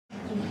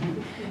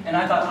And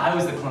I thought I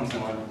was the clumsy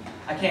one.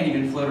 I can't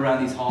even float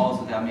around these halls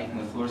without making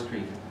the floors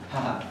creak.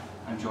 Haha,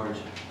 I'm George.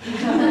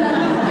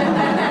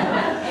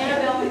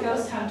 Annabelle the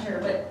ghost hunter,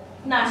 but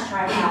nice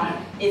try, pal.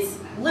 It's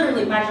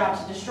literally my job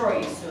to destroy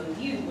you, so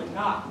you would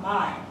not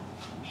mind.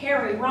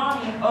 Harry,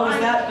 Ronnie, and Oh, is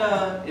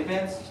that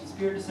Advanced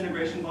Spirit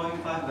Disintegration Volume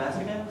 5 of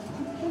Azkaban?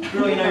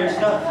 Girl, you know your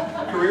stuff.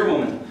 A career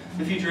woman.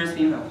 The future is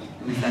female.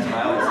 At least that's what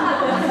I always say.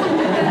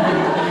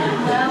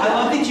 I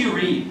love that you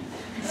read.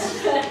 I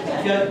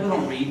feel like people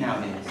don't read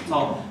nowadays. It's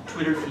all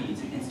Twitter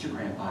feeds and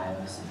Instagram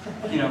bios.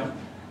 You know,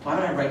 why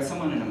would I write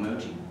someone an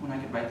emoji when I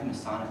could write them a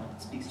sonnet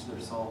that speaks to their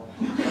soul?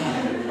 But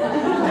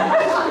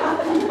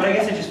I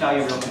guess I just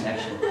value real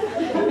connection.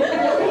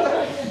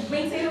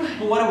 Me too.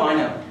 Well, what do I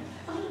know?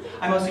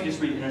 I mostly just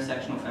read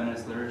intersectional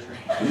feminist literature.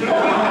 You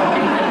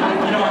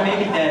know, I may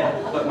be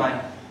dead, but my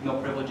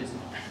male privileges.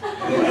 I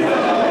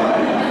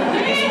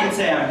guess you could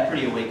say I'm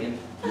pretty awakened.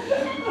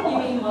 You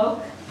mean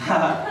woke?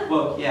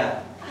 Well,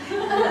 yeah.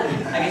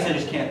 I guess I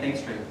just can't think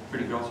straight.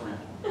 Pretty girls around.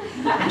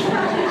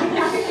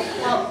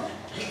 Well,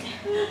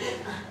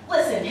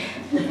 listen,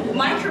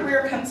 my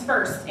career comes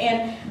first,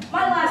 and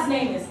my last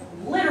name is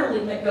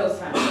literally McGhost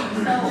Hunter,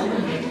 so...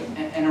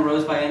 And a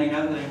rose by any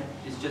other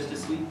is just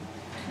as sweet.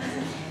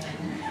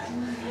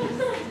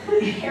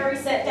 Harry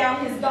set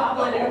down his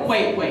goblet and...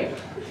 Wait.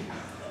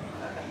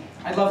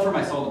 I'd love for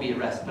my soul to be at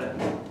rest, but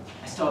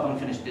I still have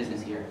unfinished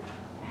business here.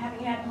 Haven't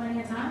you had plenty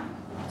of time?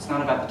 It's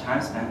not about the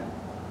time spent.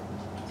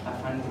 It's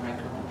about finding the right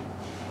girl.